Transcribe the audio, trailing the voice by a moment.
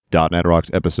.NET Rocks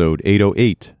episode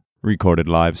 808, recorded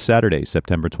live Saturday,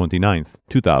 September 29th,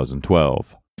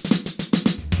 2012.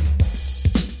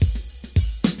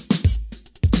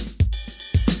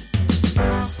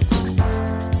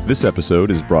 This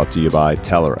episode is brought to you by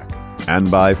Telerik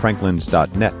and by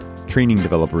Franklins.net, training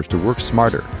developers to work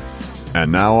smarter.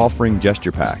 And now offering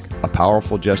GesturePak, a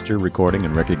powerful gesture recording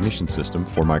and recognition system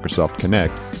for Microsoft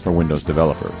Connect for Windows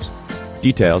developers.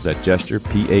 Details at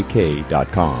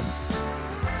gesturepak.com.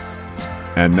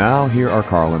 And now, here are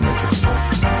Carl and Richard.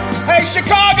 Hey,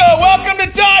 Chicago! Welcome to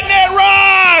 .NET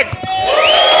Rocks!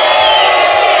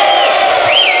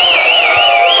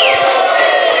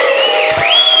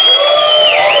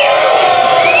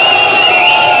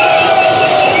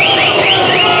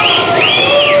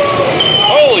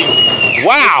 Holy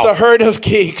wow! It's a herd of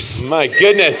geeks. My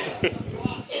goodness.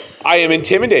 I am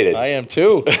intimidated. I am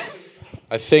too.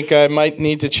 I think I might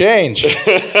need to change.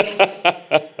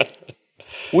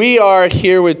 We are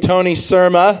here with Tony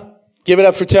Surma. Give it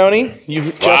up for Tony.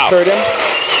 You just heard him.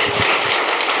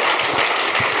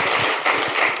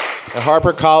 At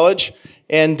Harper College.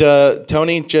 And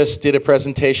Tony just did a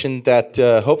presentation that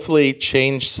hopefully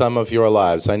changed some of your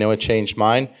lives. I know it changed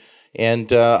mine.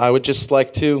 And I would just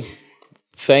like to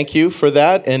thank you for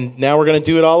that. And now we're going to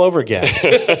do it all over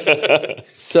again.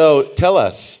 So tell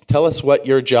us what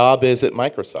your job is at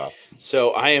Microsoft.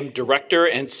 So I am Director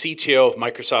and CTO of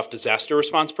Microsoft Disaster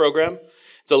Response Program.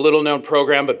 It's a little-known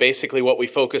program, but basically what we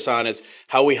focus on is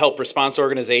how we help response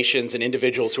organizations and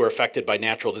individuals who are affected by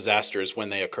natural disasters when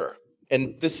they occur.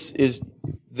 And this is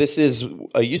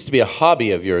used to be a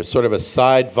hobby of yours, sort of a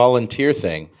side volunteer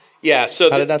thing. Yeah.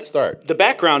 So how did that start? The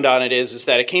background on it is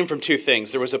that it came from two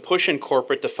things. There was a push in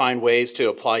corporate to find ways to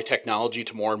apply technology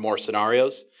to more and more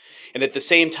scenarios. And at the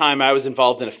same time, I was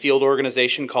involved in a field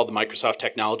organization called the Microsoft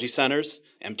Technology Centers,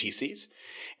 MTCs.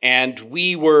 And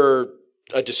we were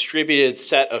a distributed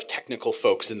set of technical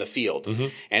folks in the field. Mm-hmm.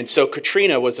 And so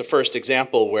Katrina was the first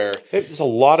example where... There's a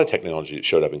lot of technology that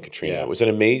showed up in Katrina. Yeah. It was an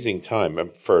amazing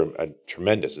time for a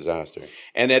tremendous disaster.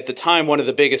 And at the time, one of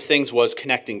the biggest things was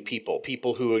connecting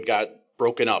people who had got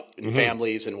broken up in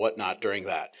families and whatnot during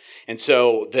that. And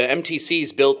so the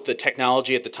MTCs built the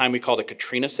technology at the time. We called it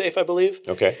Katrina Safe, I believe.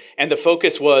 Okay. And the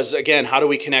focus was, again, how do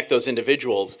we connect those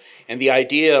individuals? And the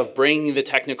idea of bringing the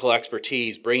technical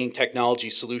expertise, bringing technology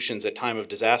solutions at time of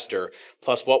disaster,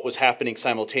 plus what was happening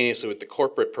simultaneously with the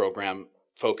corporate program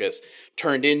focus,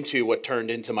 turned into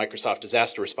Microsoft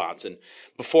Disaster Response. And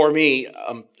before me,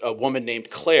 a woman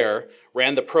named Claire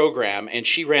ran the program, and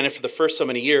she ran it for the first so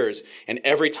many years. And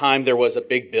every time there was a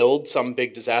big build, some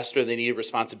big disaster that needed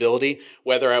responsibility,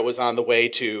 whether I was on the way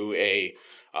to a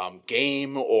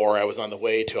game or I was on the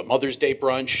way to a Mother's Day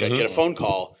brunch, I'd get a phone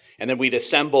call. And then we'd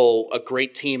assemble a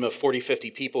great team of 40, 50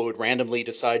 people who would randomly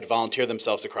decide to volunteer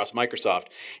themselves across Microsoft.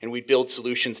 And we'd build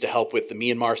solutions to help with the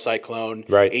Myanmar cyclone,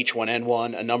 right.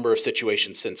 H1N1, a number of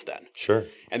situations since then. Sure.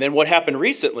 And then what happened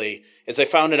recently is I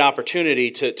found an opportunity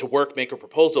to make a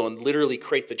proposal and literally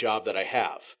create the job that I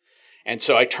have. And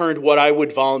so I turned what I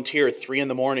would volunteer at 3 a.m.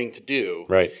 to do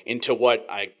into what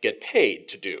I get paid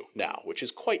to do now, which is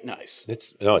quite nice.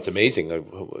 It's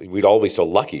amazing. We'd all be so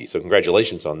lucky. So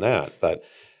congratulations on that. But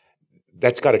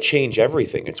that's got to change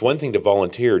everything. It's one thing to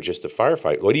volunteer just to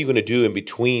firefight. What are you going to do in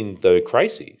between the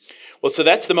crises? Well, so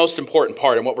that's the most important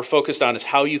part, and what we're focused on is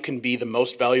how you can be the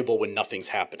most valuable when nothing's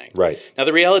happening. Right. Now,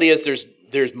 the reality is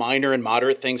there's minor and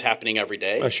moderate things happening every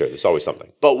day. Oh, sure, there's always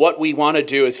something. But what we want to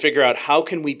do is figure out how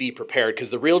can we be prepared,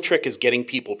 because the real trick is getting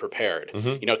people prepared.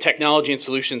 Mm-hmm. Technology and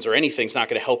solutions or anything's not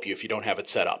going to help you if you don't have it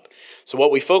set up. So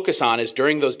what we focus on is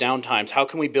during those downtimes, how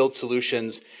can we build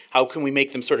solutions? How can we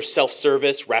make them sort of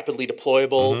self-service, rapidly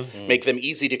deployable, make them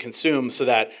easy to consume so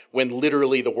that when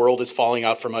literally the world is falling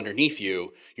out from underneath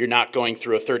you, you're not going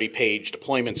through a 30-page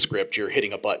deployment script, you're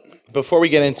hitting a button. Before we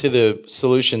get into the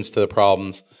solutions to the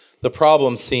problems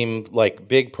seem like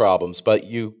big problems, but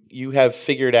you have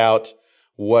figured out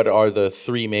what are the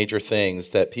 3 major things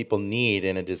that people need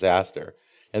in a disaster.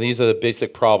 And these are the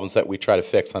basic problems that we try to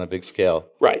fix on a big scale.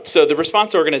 Right. So the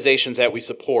response organizations that we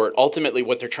support, ultimately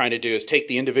what they're trying to do is take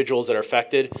the individuals that are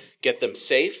affected, get them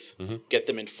safe, get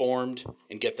them informed,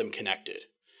 and get them connected.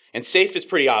 And safe is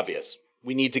pretty obvious.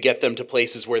 We need to get them to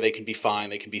places where they can be fine,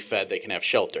 they can be fed, they can have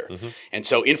shelter. And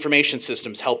so information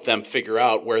systems help them figure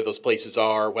out where those places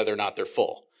are, whether or not they're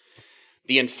full.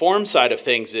 The informed side of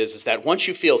things is that once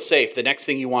you feel safe, the next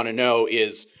thing you want to know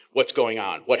is what's going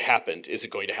on, what happened, is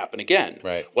it going to happen again?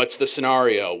 Right. What's the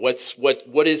scenario?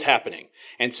 What is happening?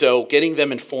 And so getting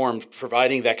them informed,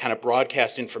 providing that kind of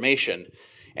broadcast information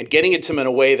and getting it to them in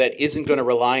a way that isn't going to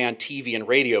rely on TV and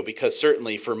radio, because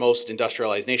certainly for most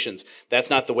industrialized nations, that's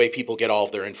not the way people get all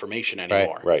of their information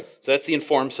anymore. Right. So that's the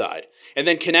informed side. And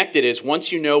then connected is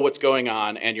once you know what's going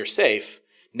on and you're safe,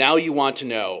 now you want to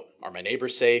know, are my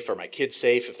neighbors safe? Are my kids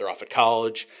safe if they're off at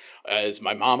college? Is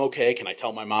my mom okay? Can I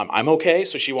tell my mom I'm okay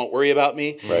so she won't worry about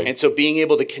me? Right. And so being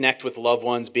able to connect with loved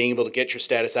ones, being able to get your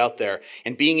status out there,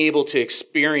 and being able to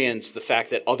experience the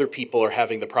fact that other people are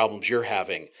having the problems you're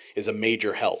having is a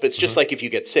major help. It's just like if you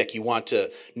get sick, you want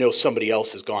to know somebody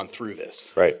else has gone through this.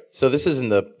 Right. So this isn't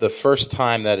the first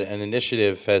time that an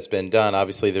initiative has been done.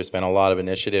 Obviously, there's been a lot of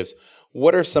initiatives.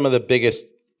 What are some of the biggest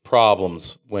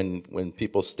problems when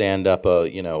people stand up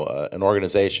an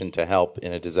organization to help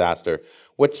in a disaster?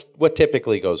 What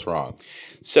typically goes wrong?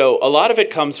 So a lot of it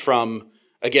comes from,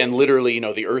 again, literally,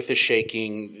 the earth is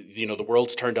shaking, the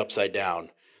world's turned upside down.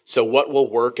 So what will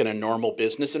work in a normal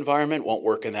business environment won't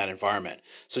work in that environment.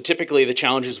 So typically the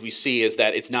challenges we see is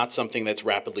that it's not something that's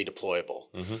rapidly deployable.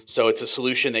 So it's a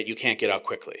solution that you can't get out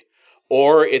quickly.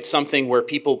 Or it's something where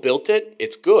people built it,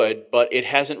 it's good, but it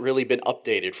hasn't really been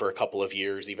updated for a couple of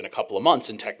years, even a couple of months,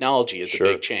 and technology is a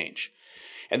big change.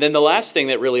 And then the last thing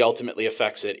that really ultimately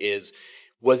affects it is,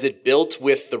 was it built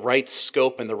with the right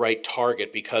scope and the right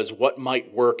target? Because what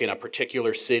might work in a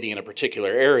particular city, in a particular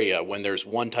area, when there's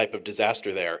one type of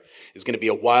disaster there, is going to be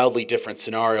a wildly different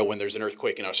scenario when there's an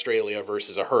earthquake in Australia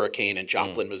versus a hurricane in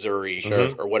Joplin, Missouri,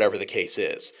 or whatever the case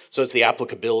is. So it's the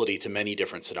applicability to many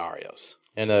different scenarios.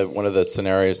 And one of the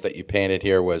scenarios that you painted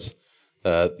here was,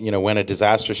 when a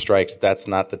disaster strikes, that's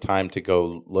not the time to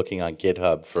go looking on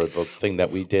GitHub for the thing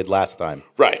that we did last time.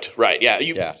 Right. Yeah.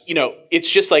 It's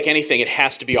just like anything. It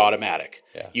has to be automatic.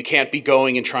 Yeah. You can't be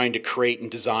going and trying to create and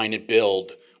design and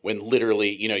build when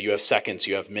literally, you have seconds,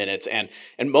 you have minutes. And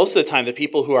most of the time, the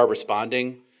people who are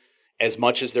responding, as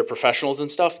much as they're professionals and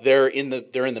stuff, they're in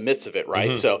the midst of it,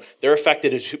 right? So they're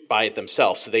affected by it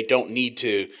themselves. So they don't need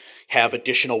to have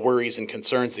additional worries and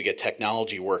concerns to get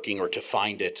technology working or to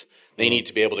find it. They need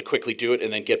to be able to quickly do it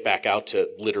and then get back out to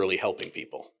literally helping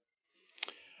people.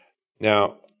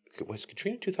 Now, was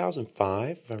Katrina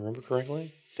 2005, if I remember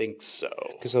correctly? Think so.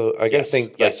 Because I got to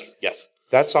think, yes.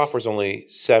 that software's only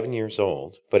 7 years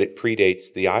old, but it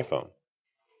predates the iPhone.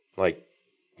 Like,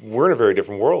 we're in a very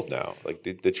different world now. Like,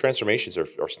 the transformations are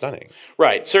stunning.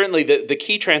 Right. Certainly, the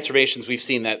key transformations we've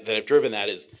seen that have driven that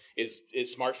is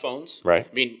smartphones. Right.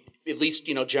 I mean, at least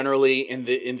generally in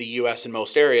the U.S. in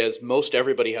most areas, most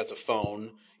everybody has a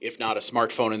phone, if not a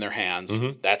smartphone in their hands.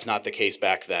 That's not the case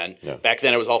back then. Yeah. Back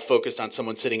then, it was all focused on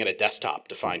someone sitting at a desktop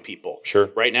to find people.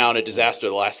 Sure. Right now, in a disaster,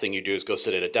 the last thing you do is go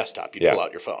sit at a desktop. You pull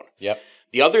out your phone. Yep.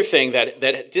 The other thing that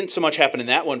didn't so much happen in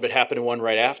that one, but happened in one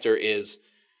right after is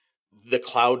the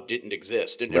cloud didn't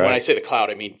exist. And when I say the cloud,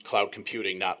 I mean cloud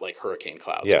computing, not like hurricane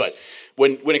clouds. Yes.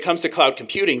 But when it comes to cloud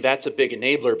computing, that's a big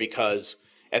enabler, because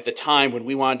at the time when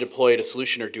we wanted to deploy a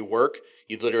solution or do work,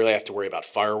 you literally have to worry about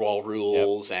firewall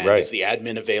rules and is the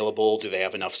admin available? Do they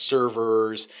have enough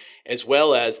servers? As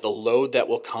well as the load that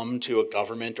will come to a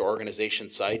government or organization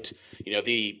site.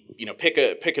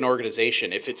 Pick an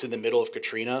organization. If it's in the middle of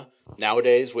Katrina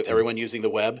nowadays, with everyone using the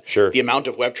web, the amount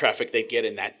of web traffic they get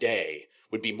in that day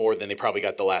would be more than they probably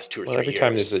got the last 2 or 3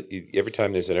 years. Every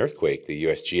time there's an earthquake, the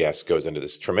USGS goes into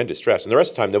this tremendous stress, and the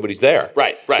rest of the time nobody's there.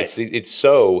 Right. It's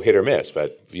so hit or miss.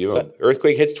 But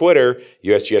earthquake hits Twitter,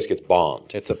 USGS gets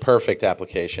bombed. It's a perfect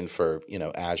application for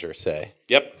Azure, say.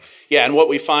 Yep. Yeah, and what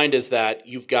we find is that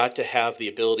you've got to have the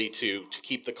ability to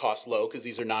keep the cost low, because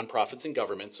these are nonprofits and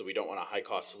governments, so we don't want a high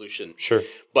cost solution. Sure.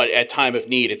 But at time of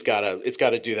need, it's got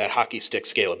to do that hockey stick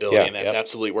scalability, and that's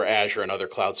absolutely where Azure and other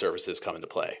cloud services come into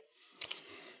play.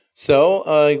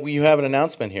 So you have an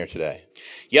announcement here today.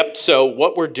 Yep. So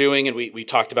what we're doing, and we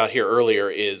talked about here earlier,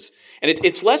 is, and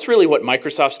it's less really what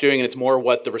Microsoft's doing, and it's more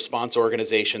what the response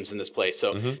organizations in this place.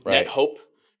 So NetHope,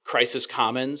 Crisis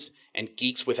Commons, and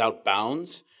Geeks Without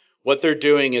Bounds, what they're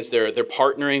doing is they're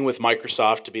partnering with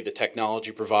Microsoft to be the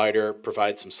technology provider,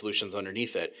 provide some solutions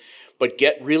underneath it, but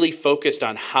get really focused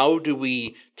on how do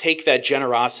we take that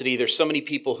generosity. There's so many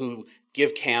people who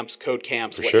give camps, code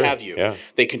camps, have you. Yeah.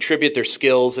 They contribute their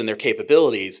skills and their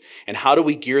capabilities. And how do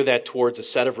we gear that towards a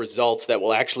set of results that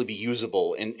will actually be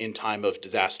usable in time of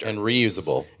disaster? And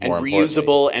reusable.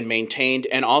 And maintained,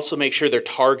 and also make sure they're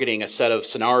targeting a set of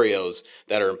scenarios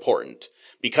that are important.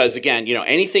 Because again,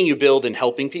 anything you build in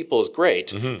helping people is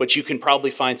great, but you can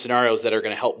probably find scenarios that are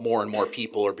going to help more and more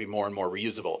people or be more and more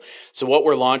reusable. So what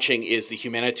we're launching is the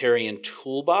Humanitarian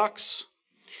Toolbox.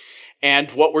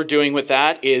 And what we're doing with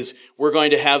that is we're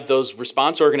going to have those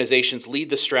response organizations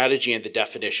lead the strategy and the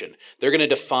definition. They're going to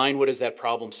define what is that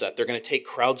problem set. They're going to take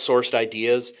crowdsourced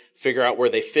ideas, figure out where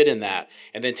they fit in that,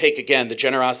 and then take, again, the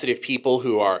generosity of people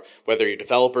who are, whether you're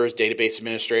developers, database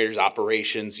administrators,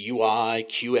 operations, UI,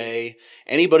 QA,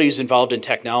 anybody who's involved in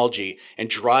technology, and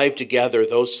drive together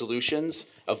those solutions,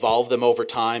 evolve them over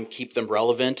time, keep them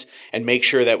relevant, and make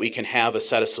sure that we can have a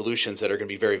set of solutions that are going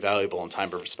to be very valuable in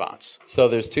time of response. So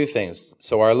there's two things.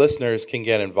 So our listeners can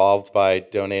get involved by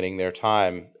donating their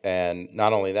time, and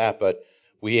not only that, but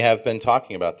we have been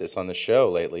talking about this on the show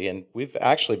lately, and we've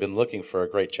actually been looking for a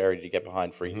great charity to get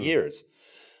behind for years.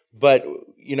 But,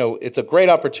 it's a great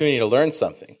opportunity to learn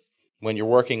something when you're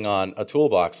working on a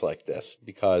toolbox like this,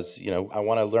 because, I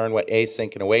want to learn what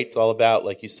async and await's all about.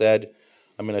 Like you said,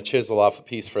 I'm going to chisel off a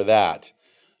piece for that.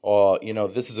 Or,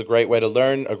 this is a great way to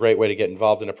learn, a great way to get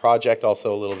involved in a project,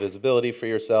 also a little visibility for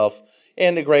yourself,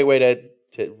 and a great way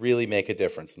to really make a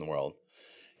difference in the world.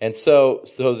 And so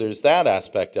there's that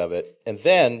aspect of it. And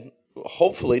then,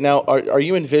 hopefully, now, are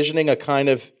you envisioning a kind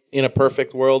of, in a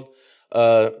perfect world,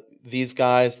 these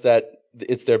guys that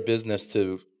it's their business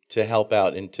to help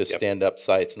out and to stand up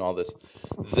sites and all this,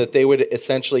 that they would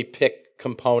essentially pick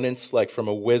components like from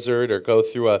a wizard or go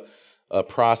through a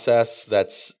process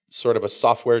that's sort of a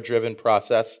software-driven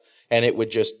process, and it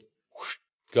would just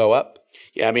go up?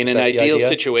 Yeah, I mean, an ideal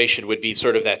situation would be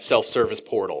sort of that self-service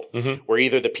portal, where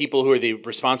either the people who are the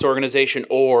response organization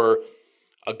or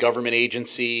a government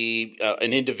agency,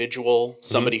 an individual,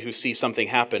 somebody who sees something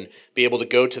happen, be able to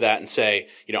go to that and say,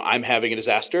 I'm having a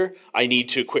disaster. I need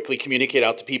to quickly communicate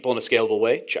out to people in a scalable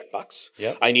way. Checkbox.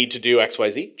 Yep. I need to do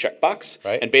XYZ. Checkbox.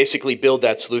 Right. And basically build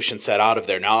that solution set out of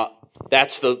there. Now,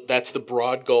 that's the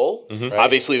broad goal. Right.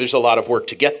 Obviously, there's a lot of work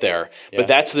to get there, but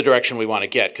that's the direction we want to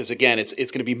get. Because again, it's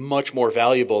going to be much more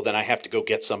valuable than I have to go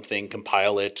get something,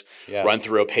 compile it, run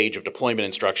through a page of deployment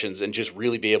instructions, and just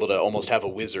really be able to almost have a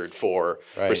wizard for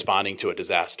responding to a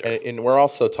disaster. And we're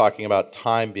also talking about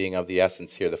time being of the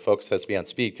essence here. The focus has to be on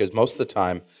speed, because most of the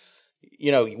time,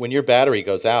 when your battery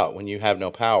goes out, when you have no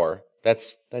power,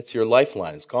 that's your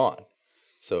lifeline is gone.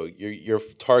 So you're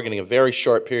targeting a very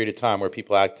short period of time where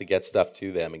people have to get stuff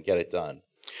to them and get it done.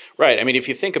 Right. I mean, if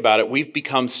you think about it, we've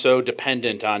become so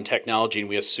dependent on technology, and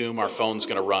we assume our phone's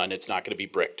going to run. It's not going to be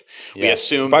bricked. Yeah. We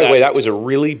assume. By the way, that was a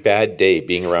really bad day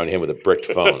being around him with a bricked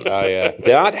phone. Oh, yeah.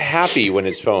 Not happy when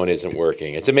his phone isn't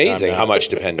working. It's amazing how much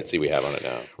dependency we have on it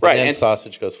now. Right. And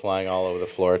sausage goes flying all over the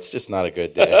floor. It's just not a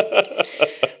good day.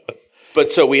 But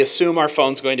so we assume our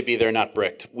phone's going to be there, not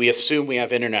bricked. We assume we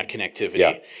have internet connectivity.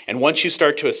 Yeah. And once you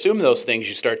start to assume those things,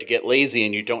 you start to get lazy,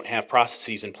 and you don't have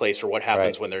processes in place for what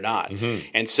happens when they're not.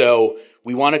 And so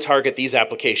we want to target these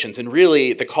applications. And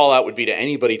really, the call out would be to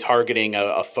anybody targeting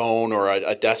a phone or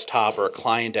a desktop or a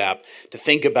client app to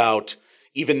think about,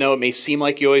 even though it may seem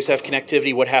like you always have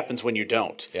connectivity, what happens when you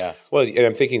don't? Yeah. Well, and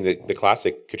I'm thinking the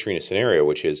classic Katrina scenario,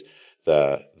 which is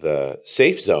the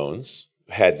safe zones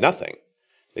had nothing.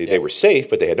 They were safe,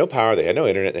 but they had no power, they had no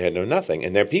internet, they had no nothing.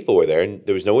 And their people were there, and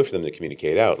there was no way for them to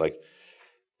communicate out.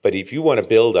 But if you want to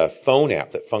build a phone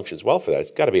app that functions well for that,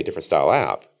 it's got to be a different style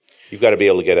app. You've got to be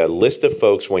able to get a list of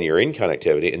folks when you're in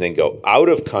connectivity and then go out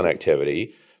of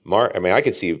connectivity. I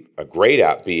could see a great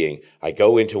app being, I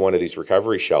go into one of these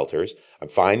recovery shelters, I'm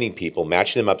finding people,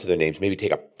 matching them up to their names, maybe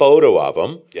take a photo of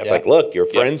them. Yep. It's like, look, your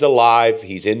friend's alive,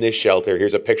 he's in this shelter,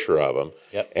 here's a picture of him.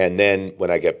 Yep. And then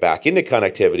when I get back into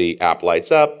connectivity, app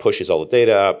lights up, pushes all the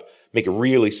data up, make it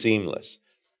really seamless.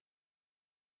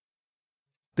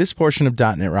 This portion of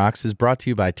 .NET Rocks is brought to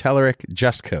you by Telerik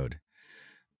Just Code.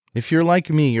 If you're like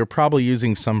me, you're probably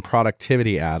using some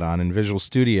productivity add-on in Visual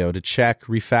Studio to check,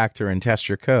 refactor, and test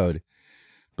your code.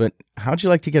 But how'd you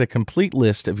like to get a complete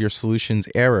list of your solution's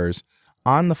errors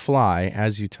on the fly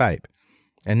as you type,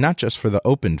 and not just for the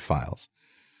opened files?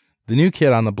 The new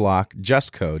kid on the block,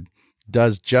 Just Code,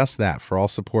 does just that for all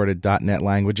supported .NET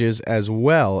languages as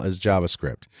well as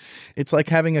JavaScript. It's like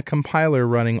having a compiler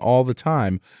running all the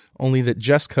time, only that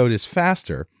Just Code is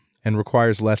faster and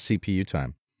requires less CPU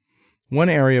time. One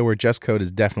area where Just Code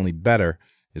is definitely better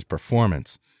is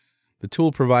performance. The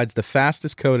tool provides the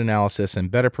fastest code analysis and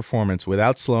better performance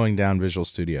without slowing down Visual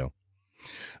Studio.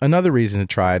 Another reason to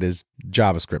try it is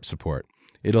JavaScript support.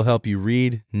 It'll help you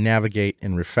read, navigate,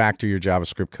 and refactor your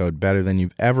JavaScript code better than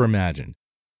you've ever imagined.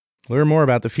 Learn more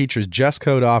about the features Just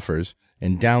Code offers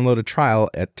and download a trial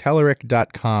at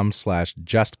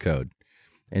telerik.com/justcode.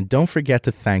 And don't forget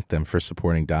to thank them for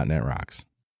supporting .NET Rocks.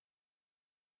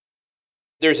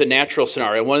 There's a natural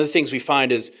scenario. One of the things we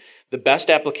find is the best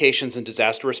applications in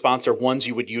disaster response are ones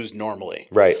you would use normally.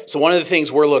 Right. So one of the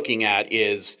things we're looking at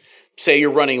is say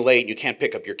you're running late and you can't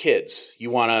pick up your kids.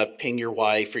 You want to ping your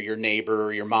wife or your neighbor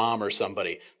or your mom or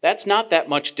somebody. That's not that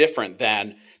much different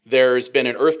than there's been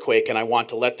an earthquake and I want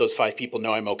to let those 5 people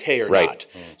know I'm okay or not.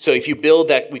 So if you build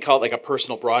that, we call it like a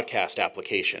personal broadcast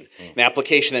application, an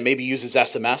application that maybe uses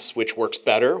SMS, which works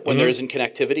better when there isn't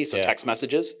connectivity, so text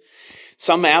messages.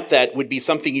 Some app that would be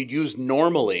something you'd use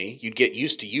normally, you'd get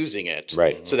used to using it,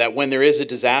 so that when there is a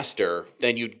disaster,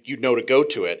 then you'd know to go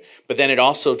to it. But then it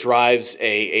also drives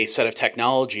a set of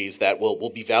technologies that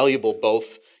will be valuable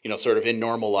both, sort of in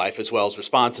normal life as well as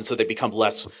response, and so they become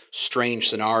less strange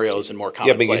scenarios and more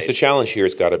commonplace. Yeah, because the challenge here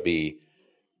has got to be,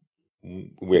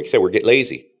 like I said, we're getting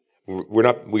lazy. We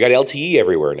got LTE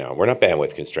everywhere now. We're not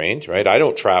bandwidth constrained, right? I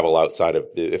don't travel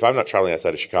if I'm not traveling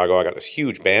outside of Chicago, I got this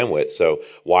huge bandwidth. So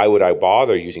why would I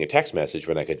bother using a text message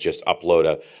when I could just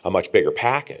upload a much bigger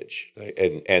package?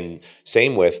 And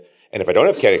same with, and if I don't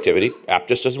have connectivity, app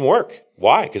just doesn't work.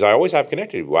 Why? Because I always have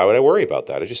connectivity. Why would I worry about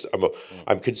that?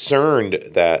 I'm concerned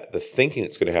that the thinking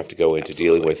that's going to have to go into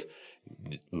dealing with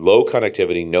low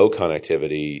connectivity, no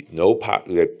connectivity,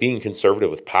 being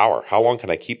conservative with power. How long can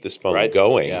I keep this phone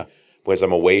going as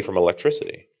I'm away from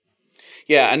electricity?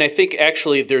 Yeah, and I think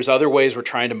actually there's other ways we're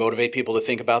trying to motivate people to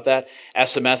think about that.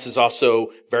 SMS is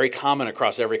also very common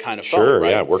across every kind of phone. Sure,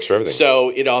 yeah, it works for everything.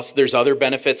 So there's other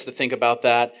benefits to think about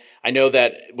that. I know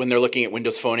that when they're looking at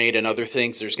Windows Phone 8 and other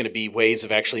things, there's going to be ways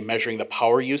of actually measuring the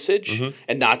power usage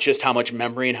and not just how much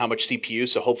memory and how much CPU.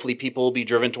 So hopefully people will be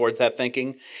driven towards that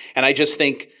thinking. And I just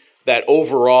think that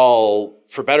overall,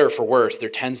 for better or for worse, there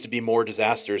tends to be more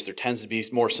disasters. There tends to be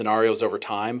more scenarios over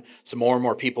time. So more and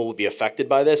more people will be affected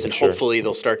by this, and hopefully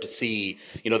they'll start to see,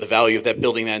 the value of that,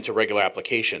 building that into a regular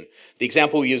application. The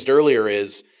example we used earlier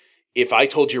is, if I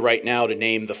told you right now to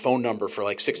name the phone number for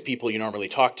like 6 people you normally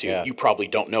talk to, you probably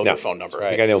don't know their phone number.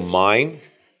 I think I know mine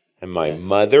and my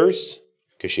mother's,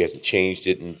 because she hasn't changed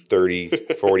it in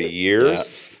 30, 40 years.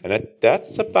 And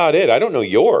that's about it. I don't know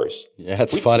yours. Yeah,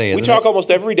 that's funny. We talk almost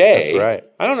every day. That's right.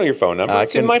 I don't know your phone number.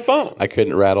 It's in my phone. I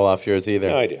couldn't rattle off yours either.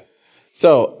 No idea.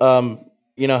 So,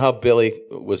 you know how Billy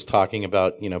was talking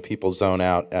about, people zone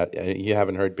out. You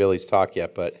haven't heard Billy's talk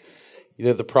yet, but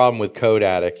the problem with code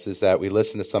addicts is that we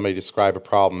listen to somebody describe a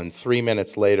problem, and 3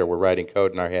 minutes later we're writing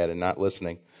code in our head and not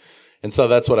listening. And so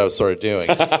that's what I was sort of doing.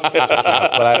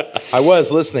 But I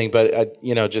was listening, but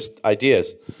just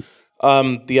ideas.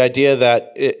 The idea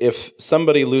that if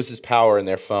somebody loses power in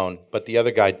their phone, but the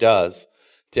other guy does,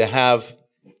 to have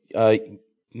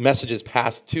messages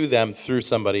passed to them through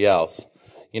somebody else,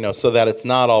 so that it's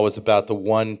not always about the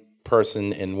one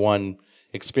person in one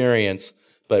experience,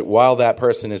 but while that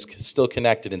person is still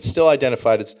connected and still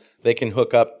identified as, they can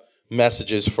hook up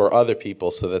messages for other people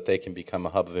so that they can become a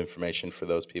hub of information for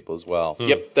those people as well.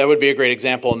 Yep, that would be a great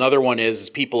example. Another one is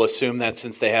people assume that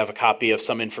since they have a copy of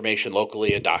some information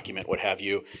locally, a document, what have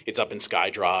you, it's up in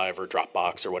SkyDrive or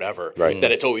Dropbox or whatever,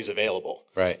 that it's always available.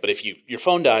 Right. But if your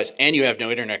phone dies and you have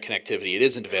no internet connectivity, it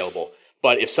isn't available.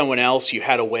 But if someone else, you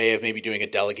had a way of maybe doing a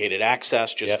delegated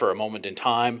access just for a moment in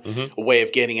time, a way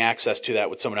of getting access to that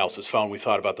with someone else's phone, we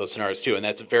thought about those scenarios too. And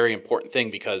that's a very important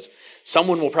thing because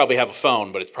someone will probably have a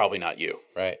phone, but it's probably not you.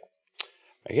 Right.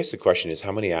 I guess the question is,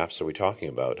 how many apps are we talking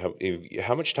about?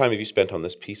 How much time have you spent on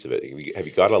this piece of it? Have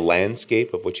you got a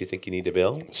landscape of what you think you need to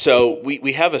build? So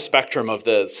we have a spectrum of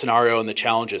the scenario and the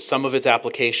challenges. Some of it's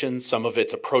applications, some of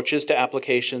it's approaches to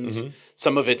applications,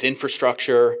 some of it's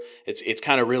infrastructure. It's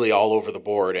kind of really all over the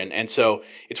board. And so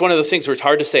it's one of those things where it's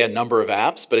hard to say a number of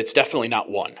apps, but it's definitely not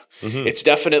one. It's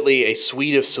definitely a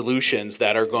suite of solutions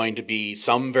that are going to be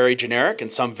some very generic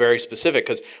and some very specific,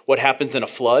 because what happens in a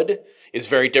flood is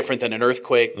very different than an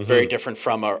earthquake, very different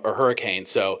from a hurricane.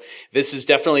 So this is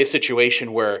definitely a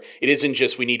situation where it isn't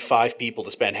just we need 5 people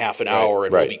to spend half an hour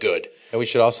and we'll be good. And we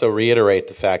should also reiterate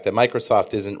the fact that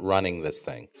Microsoft isn't running this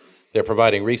thing. They're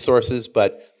providing resources,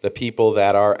 but the people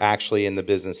that are actually in the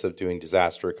business of doing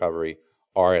disaster recovery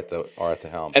are at the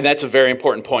helm. And that's a very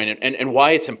important point. And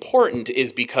why it's important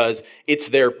is because it's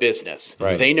their business.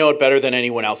 Right. They know it better than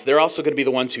anyone else. They're also going to be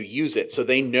the ones who use it. So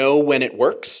they know when it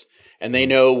works. And they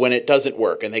know when it doesn't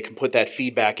work, and they can put that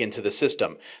feedback into the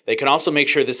system. They can also make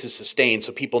sure this is sustained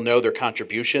so people know their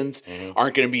contributions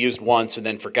aren't going to be used once and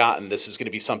then forgotten. This is going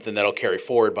to be something that'll carry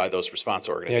forward by those response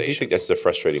organizations. Yeah, I do think that's the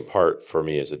frustrating part for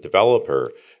me as a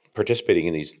developer, participating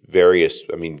in these various,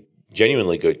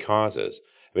 genuinely good causes.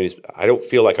 I don't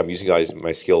feel like I'm using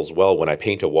my skills well when I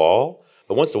paint a wall,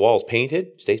 but once the wall is painted,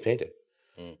 it stays painted.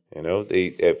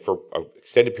 For an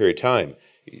extended period of time.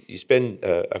 You spend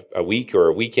a week or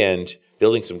a weekend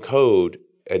building some code,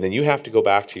 and then you have to go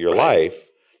back to your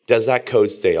life. Does that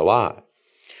code stay alive?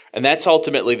 And that's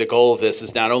ultimately the goal of this,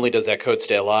 is not only does that code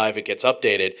stay alive, it gets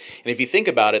updated. And if you think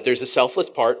about it, there's a selfless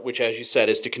part, which, as you said,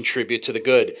 is to contribute to the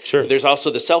good. Sure. But there's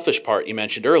also the selfish part you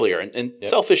mentioned earlier. And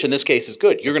selfish in this case is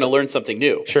good. You're going to learn something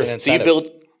new. Sure. So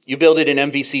you build it in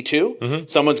MVC2.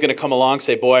 Someone's going to come along,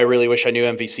 say, boy, I really wish I knew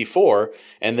MVC4.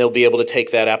 And they'll be able to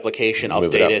take that application,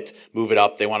 update it, move it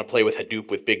up. They want to play with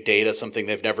Hadoop, with big data, something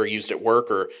they've never used at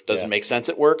work or doesn't make sense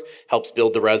at work. Helps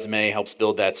build the resume, helps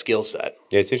build that skill set.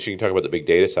 Yeah, it's interesting to talk about the big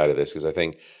data side of this, because I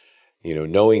think,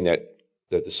 knowing that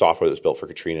the software that was built for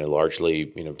Katrina largely,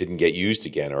 didn't get used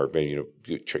again, or maybe,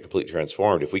 completely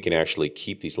transformed. If we can actually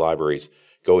keep these libraries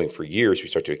going for years, we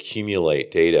start to accumulate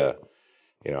data.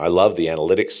 I love the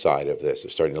analytics side of this,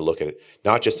 of starting to look at it,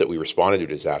 not just that we responded to a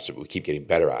disaster, but we keep getting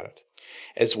better at it.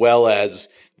 As well as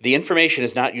the information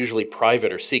is not usually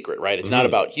private or secret, right? It's not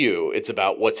about you. It's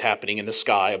about what's happening in the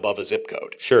sky above a zip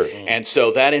code. Sure. And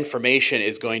so that information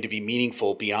is going to be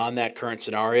meaningful beyond that current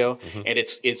scenario. And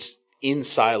it's in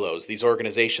silos. These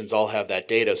organizations all have that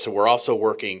data. So we're also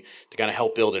working to kind of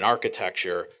help build an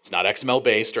architecture. It's not XML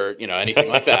based or, anything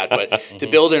like that, but to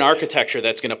build an architecture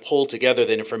that's going to pull together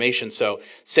the information. So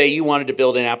say you wanted to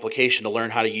build an application to learn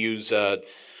how to use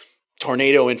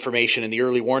tornado information in the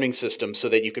early warning system so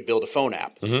that you could build a phone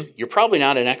app. You're probably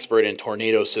not an expert in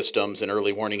tornado systems and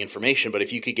early warning information, but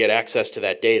if you could get access to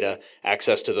that data,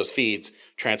 access to those feeds,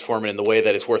 transform it in the way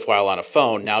that it's worthwhile on a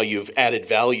phone, now you've added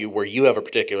value where you have a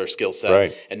particular skill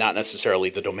set and not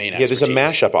necessarily the domain expertise. Yeah,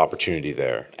 there's a mashup opportunity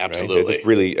there. Absolutely. Right? That's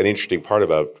really an interesting part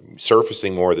about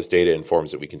surfacing more of this data in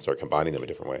forms that we can start combining them in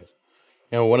different ways.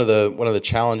 One of the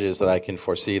challenges that I can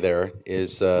foresee there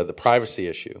is the privacy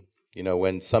issue.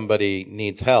 When somebody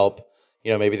needs help,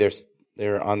 maybe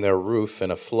they're on their roof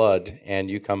in a flood and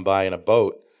you come by in a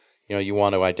boat, you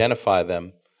want to identify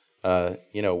them.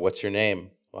 What's your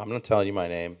name? Well, I'm not telling you my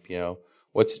name.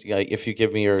 If you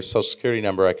give me your social security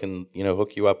number, I can,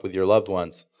 hook you up with your loved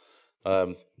ones.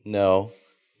 No,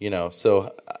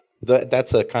 so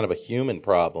that's a kind of a human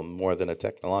problem more than a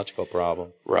technological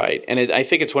problem. Right. And I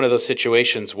think it's one of those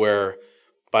situations where,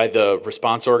 by the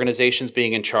response organizations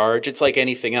being in charge, it's like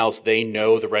anything else. They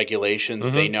know the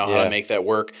regulations. They know how to make that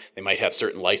work. They might have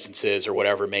certain licenses or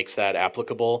whatever makes that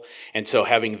applicable. And so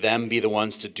having them be the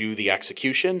ones to do the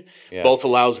execution both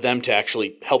allows them to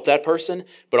actually help that person,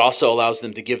 but also allows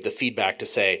them to give the feedback to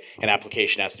say an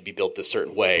application has to be built this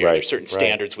certain way, or there's certain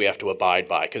standards we have to abide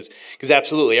by. Because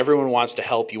absolutely, everyone wants to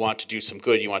help. You want to do some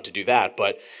good. You want to do that.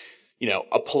 But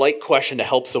a polite question to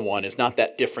help someone is not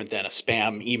that different than a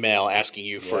spam email asking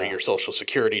you for your social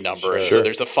security number. So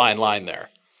there's a fine line there.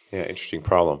 Yeah, interesting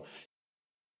problem.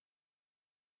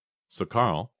 So,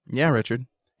 Carl. Yeah, Richard.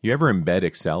 You ever embed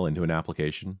Excel into an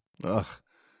application? Ugh.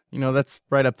 That's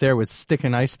right up there with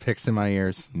sticking ice picks in my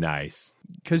ears. Nice.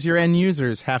 Because your end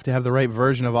users have to have the right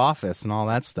version of Office and all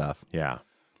that stuff. Yeah.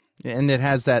 And it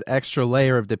has that extra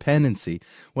layer of dependency.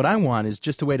 What I want is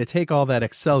just a way to take all that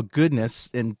Excel goodness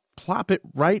and plop it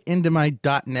right into my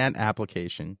 .NET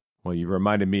application. Well, you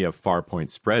reminded me of Farpoint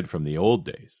Spread from the old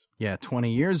days. Yeah, 20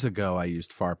 years ago I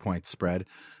used Farpoint Spread.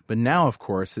 But now, of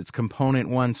course, it's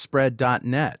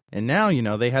Component1Spread.net. And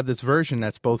now, they have this version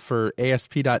that's both for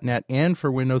ASP.NET and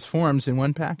for Windows Forms in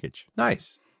one package.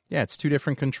 Nice. Yeah, it's two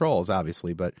different controls,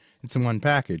 obviously, but it's in one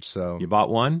package, so... You bought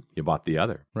one, you bought the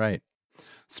other. Right.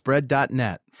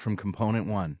 Spread.net from Component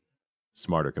One.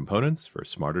 Smarter components for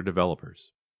smarter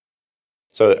developers.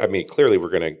 So, clearly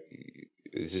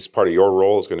is this part of your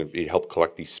role is going to be help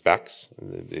collect these specs, and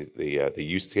the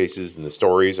use cases and the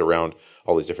stories around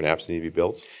all these different apps that need to be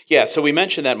built? Yeah, so we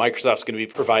mentioned that Microsoft's going to be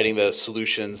providing the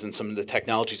solutions and some of the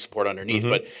technology support underneath,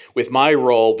 but with my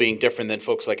role being different than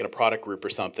folks like in a product group or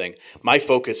something, my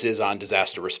focus is on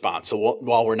disaster response. So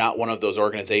while we're not one of those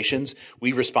organizations,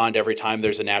 we respond every time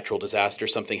there's a natural disaster,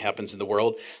 something happens in the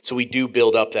world. So we do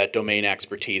build up that domain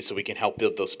expertise so we can help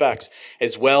build those specs,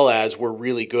 as well as we're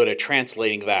really good at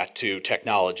translating that to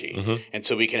technology. And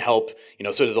so we can help,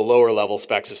 sort of the lower level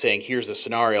specs of saying, here's a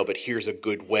scenario, but here's a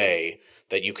good way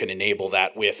that you can enable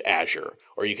that with Azure,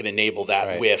 or you can enable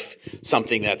that with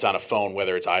something that's on a phone,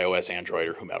 whether it's iOS, Android,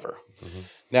 or whomever.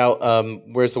 Now,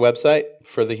 where's the website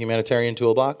for the Humanitarian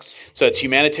Toolbox? So it's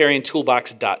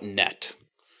humanitariantoolbox.net.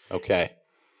 Okay.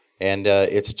 And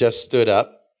it's just stood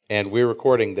up, and we're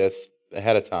recording this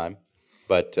ahead of time,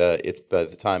 but it's by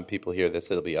the time people hear this,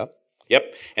 it'll be up.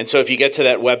 Yep. And so if you get to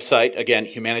that website, again,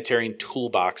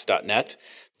 humanitariantoolbox.net,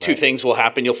 Two things will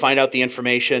happen. You'll find out the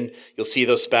information. You'll see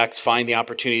those specs, find the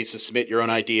opportunities to submit your own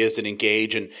ideas and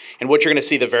engage. And what you're going to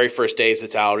see the very first days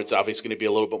it's out, it's obviously going to be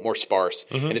a little bit more sparse.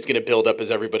 And it's going to build up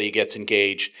as everybody gets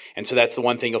engaged. And so that's the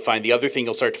one thing you'll find. The other thing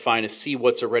you'll start to find is see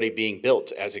what's already being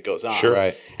built as it goes on. Sure.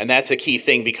 Right. And that's a key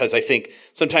thing because I think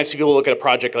sometimes people look at a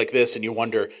project like this and you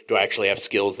wonder, do I actually have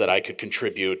skills that I could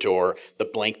contribute? Or the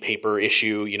blank paper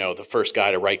issue, the first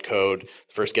guy to write code,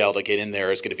 the first gal to get in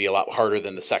there is going to be a lot harder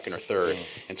than the second or third.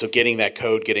 And so getting that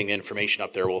code, getting the information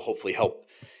up there will hopefully help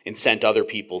incent other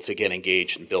people to get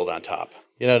engaged and build on top.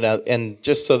 Now, and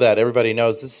just so that everybody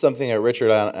knows, this is something that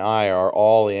Richard and I are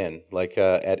all in. Like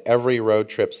at every road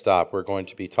trip stop, we're going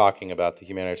to be talking about the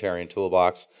Humanitarian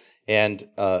Toolbox and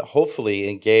hopefully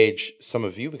engage some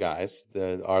of you guys,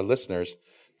 our listeners,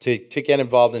 to get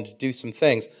involved and to do some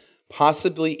things,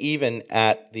 possibly even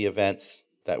at the events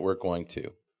that we're going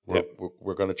to.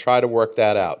 We're going to try to work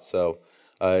that out. So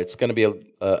it's going to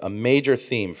be a major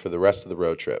theme for the rest of the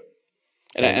road trip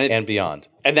and beyond.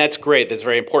 And that's great. That's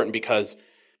very important because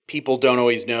people don't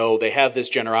always know they have this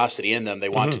generosity in them. They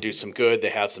want to do some good. They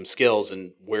have some skills,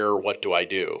 and what do I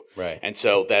do? Right. And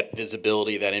so that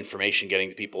visibility, that information getting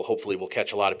to people, hopefully will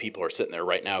catch a lot of people who are sitting there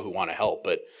right now who want to help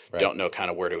but don't know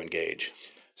kind of where to engage.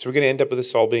 So we're going to end up with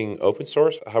this all being open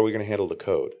source? How are we going to handle the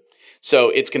code? So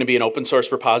it's going to be an open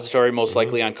source repository, most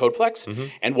likely on Codeplex.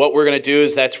 And what we're going to do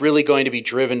is that's really going to be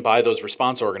driven by those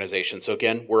response organizations. So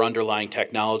again, we're underlying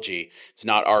technology. It's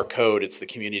not our code. It's the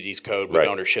community's code with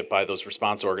ownership by those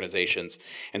response organizations.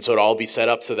 And so it'll all be set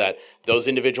up so that those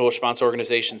individual response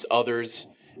organizations, others,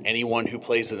 anyone who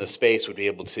plays in the space would be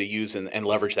able to use and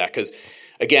leverage that. Because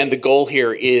again, the goal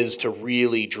here is to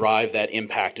really drive that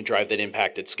impact and drive that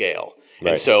impact at scale.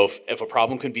 And so if a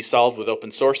problem can be solved with open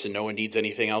source and no one needs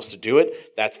anything else to do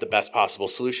it, that's the best possible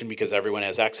solution because everyone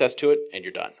has access to it and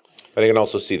you're done. But I can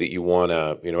also see that you want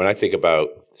to, when I think about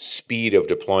speed of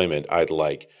deployment, I'd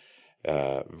like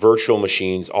virtual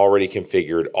machines already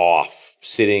configured off,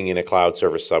 sitting in a cloud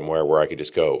service somewhere where I could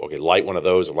just go, okay, light one of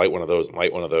those and light one of those and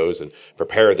light one of those and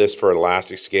prepare this for an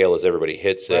elastic scale as everybody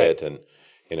hits it. And,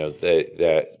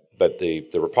 but the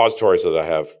repository so that I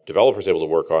have developers able to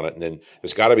work on it. And then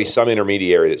there's got to be some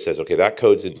intermediary that says, okay, that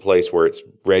code's in place where it's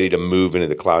ready to move into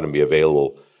the cloud and be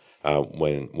available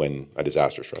when a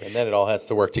disaster strikes. And then it all has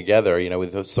to work together,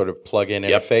 with a sort of plug-in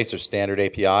interface or standard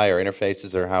API or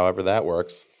interfaces or however that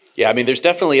works. Yeah, I mean, there's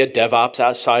definitely a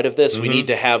DevOps side of this. We need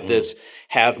to have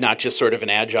have not just sort of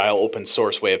an agile open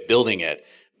source way of building it,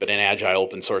 but an agile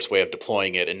open source way of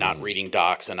deploying it and not reading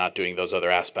docs and not doing those other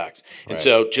aspects. And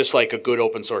so just like a good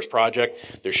open source project,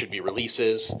 there should be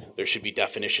releases, there should be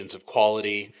definitions of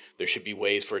quality, there should be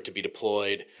ways for it to be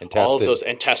deployed, and tested. All of those,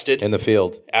 and tested. In the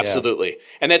field. Absolutely. Yeah.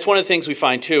 And that's one of the things we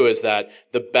find too is that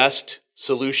the best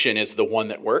solution is the one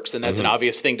that works, and that's an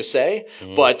obvious thing to say.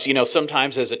 But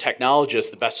sometimes as a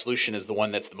technologist, the best solution is the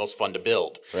one that's the most fun to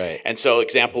build. Right. And so,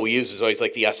 example we use is always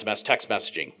like the SMS text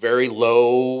messaging, very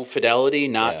low fidelity,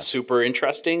 not super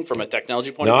interesting from a technology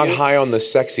point of view. Not high on the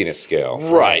sexiness scale.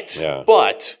 Right. Yeah.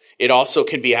 But it also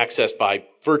can be accessed by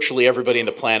virtually everybody on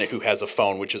the planet who has a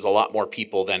phone, which is a lot more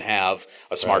people than have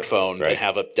a smartphone, than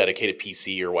have a dedicated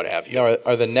PC or what have you. Now,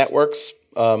 are the networks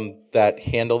that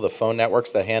handle the phone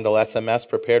networks that handle SMS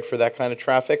prepared for that kind of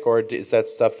traffic, or is that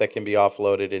stuff that can be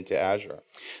offloaded into Azure?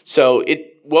 So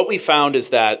what we found is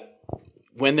that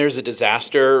when there's a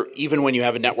disaster, even when you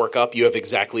have a network up, you have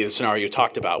exactly the scenario you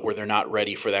talked about where they're not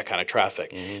ready for that kind of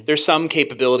traffic. There's some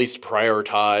capabilities to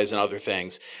prioritize and other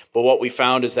things. But what we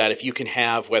found is that if you can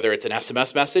have, whether it's an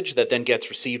SMS message that then gets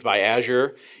received by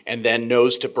Azure and then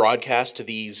knows to broadcast to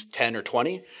these 10 or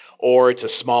 20, or it's a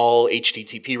small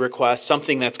HTTP request,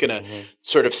 something that's going to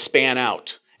sort of span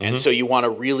out. And so you want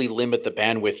to really limit the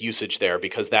bandwidth usage there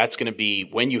because that's going to be,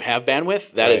 when you have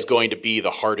bandwidth, that is going to be the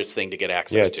hardest thing to get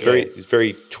access to. It's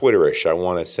very Twitterish. I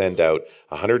want to send out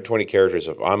 120 characters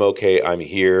of I'm okay, I'm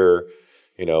here,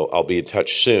 I'll be in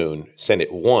touch soon. Send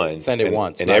it once. And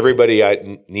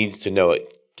everybody needs to know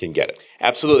it can get it.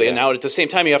 Absolutely. Yeah. And now at the same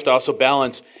time, you have to also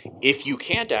balance if you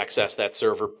can't access that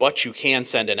server, but you can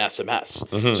send an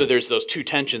SMS. So there's those two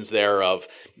tensions there of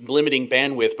limiting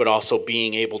bandwidth, but also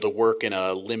being able to work in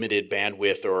a limited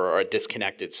bandwidth or a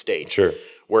disconnected state. Sure.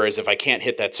 Whereas if I can't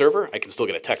hit that server, I can still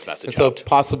get a text message and so out.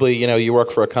 Possibly, you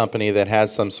work for a company that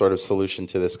has some sort of solution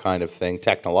to this kind of thing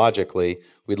technologically.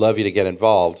 We'd love you to get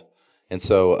involved. And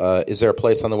so is there a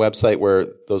place on the website where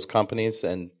those companies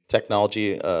and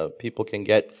technology people can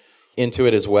get into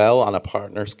it as well on a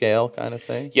partner scale kind of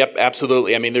thing? Yep,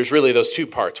 absolutely. I mean, there's really those two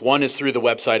parts. One is through the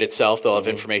website itself. They'll have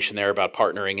information there about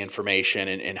partnering information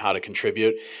and how to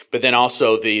contribute. But then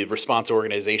also the response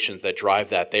organizations that drive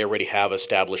that, they already have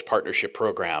established partnership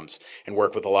programs and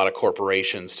work with a lot of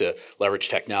corporations to leverage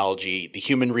technology, the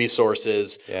human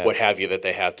resources, what have you, that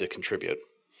they have to contribute.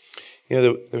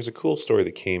 There was a cool story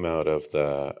that came out of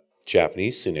the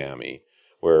Japanese tsunami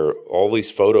where all these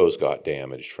photos got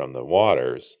damaged from the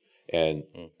waters, and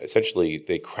essentially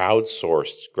they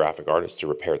crowdsourced graphic artists to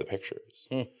repair the pictures.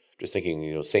 Just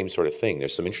thinking, same sort of thing.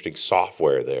 There's some interesting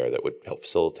software there that would help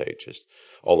facilitate just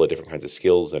all the different kinds of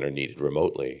skills that are needed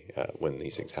remotely when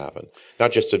these things happen.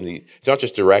 It's not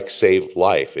just direct save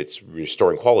life; it's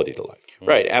restoring quality to life.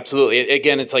 Right, absolutely.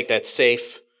 Again, it's like that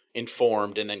safe,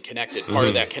 informed, and then connected. Part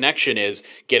of that connection is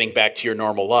getting back to your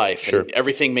normal life. Sure. And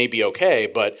everything may be okay,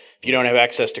 but if you don't have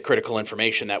access to critical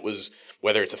information, that was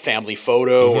whether it's a family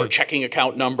photo or checking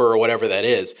account number or whatever that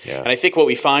is. Yeah. And I think what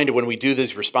we find when we do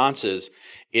these responses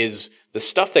is the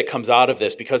stuff that comes out of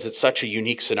this, because it's such a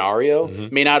unique scenario,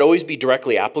 may not always be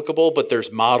directly applicable, but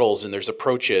there's models and there's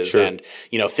approaches and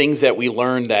things that we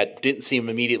learned that didn't seem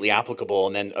immediately applicable,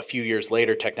 and then a few years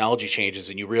later technology changes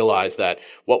and you realize that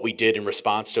what we did in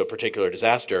response to a particular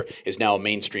disaster is now a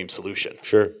mainstream solution.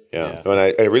 Sure, yeah. And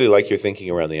I really like your thinking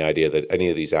around the idea that any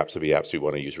of these apps would be apps we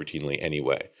want to use routinely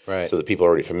anyway, Right. so that people are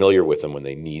already familiar with them when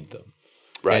they need them.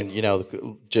 Right.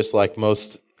 And, just like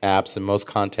most apps and most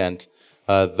content,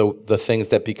 the things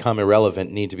that become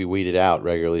irrelevant need to be weeded out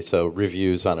regularly. So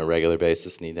reviews on a regular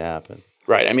basis need to happen.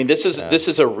 Right. I mean, this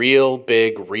is a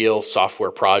real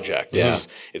software project.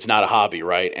 It's not a hobby,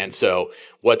 right? And so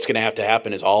what's going to have to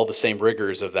happen is all the same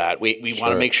rigors of that. We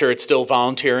want to make sure it's still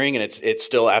volunteering and it's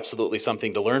still absolutely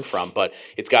something to learn from, but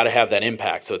it's got to have that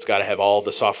impact. So it's got to have all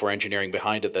the software engineering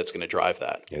behind it that's going to drive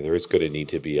that. Yeah, there is going to need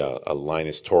to be a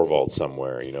Linus Torvald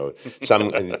somewhere. I don't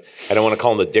want to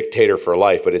call him the dictator for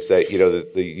life, but it's that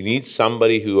you need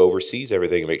somebody who oversees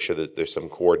everything and make sure that there's some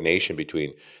coordination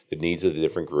between the needs of the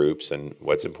different groups and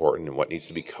what's important and what needs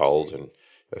to be culled, and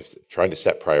trying to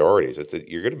set priorities.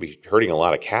 You're going to be hurting a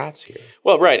lot of cats here.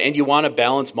 Well, right. And you want to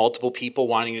balance multiple people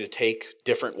wanting to take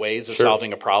different ways of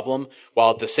solving a problem,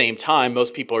 while at the same time,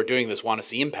 most people are doing this want to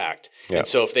see impact. Yeah. And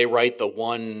so if they write the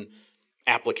one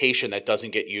application that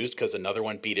doesn't get used because another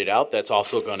one beat it out, that's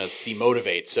also going to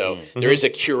demotivate. So there is a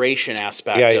curation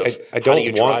aspect of I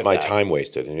don't want my time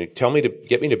wasted. And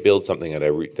get me to build something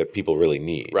that people really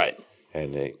need. Right.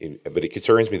 But it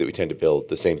concerns me that we tend to build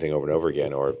the same thing over and over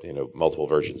again, or multiple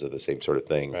versions of the same sort of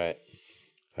thing. Right.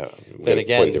 Then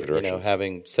again,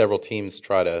 having several teams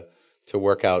try to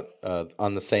work out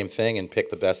on the same thing and pick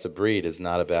the best of breed is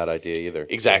not a bad idea either.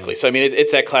 Exactly. So I mean,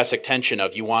 it's that classic tension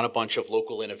of you want a bunch of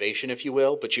local innovation, if you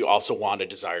will, but you also want a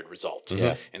desired result.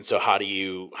 Yeah. And so how do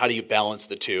you balance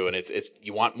the two? And it's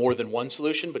you want more than one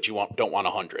solution, but you don't want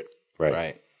 100.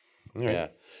 Right. Yeah.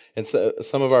 And so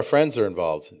some of our friends are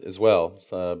involved as well.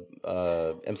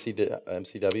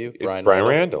 MCW, Brian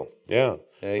Randall. Yeah.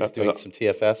 He's doing some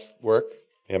TFS work.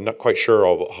 Yeah, I'm not quite sure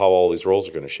how all these roles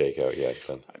are going to shake out yet.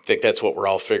 But I think that's what we're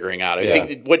all figuring out. I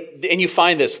think and you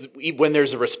find this when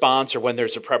there's a response or when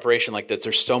there's a preparation like this,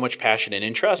 there's so much passion and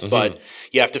interest, but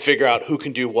you have to figure out who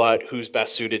can do what, who's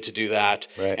best suited to do that.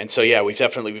 Right. And so,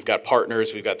 we've got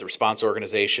partners, we've got the response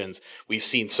organizations. We've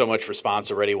seen so much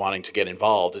response already wanting to get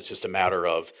involved. It's just a matter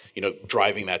of,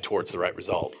 driving that towards the right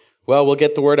result. Well, we'll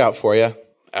get the word out for you.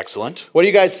 Excellent. What do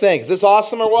you guys think? Is this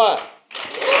awesome or what?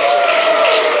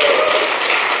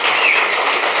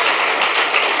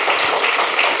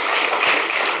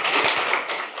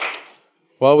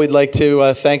 Well, we'd like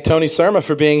to thank Tony Surma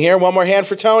for being here. One more hand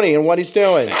for Tony and what he's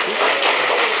doing.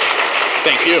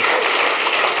 Thank you.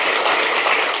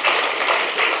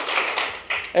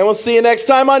 And we'll see you next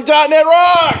time on .NET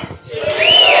Rocks!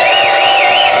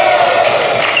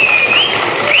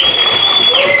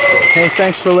 Hey,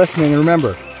 thanks for listening. And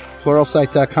remember,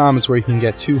 pluralsight.com is where you can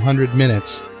get 200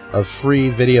 minutes of free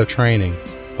video training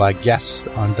by guests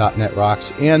on .NET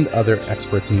Rocks and other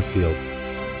experts in the field.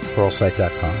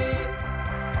 pluralsight.com.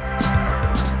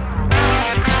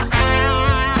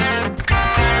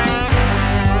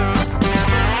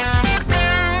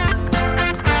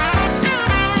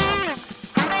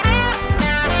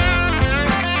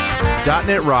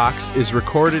 .NET Rocks is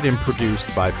recorded and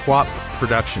produced by PWOP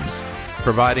Productions,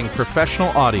 providing professional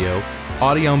audio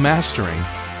mastering,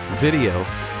 video,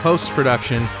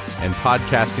 post-production, and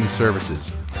podcasting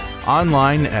services.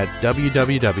 Online at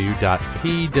www.pwop.com.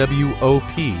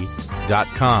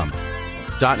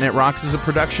 .NET Rocks is a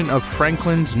production of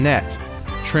Franklin's Net,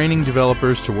 training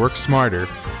developers to work smarter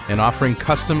and offering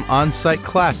custom on-site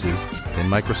classes in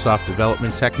Microsoft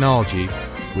development technology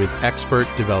with expert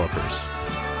developers.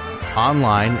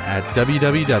 Online at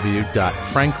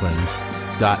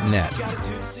www.franklins.net.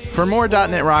 For more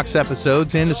 .NET Rocks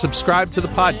episodes and to subscribe to the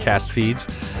podcast feeds,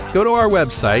 go to our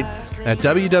website at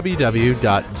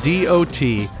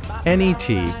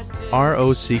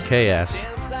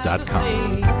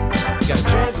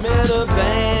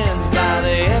www.dotnetrocks.com.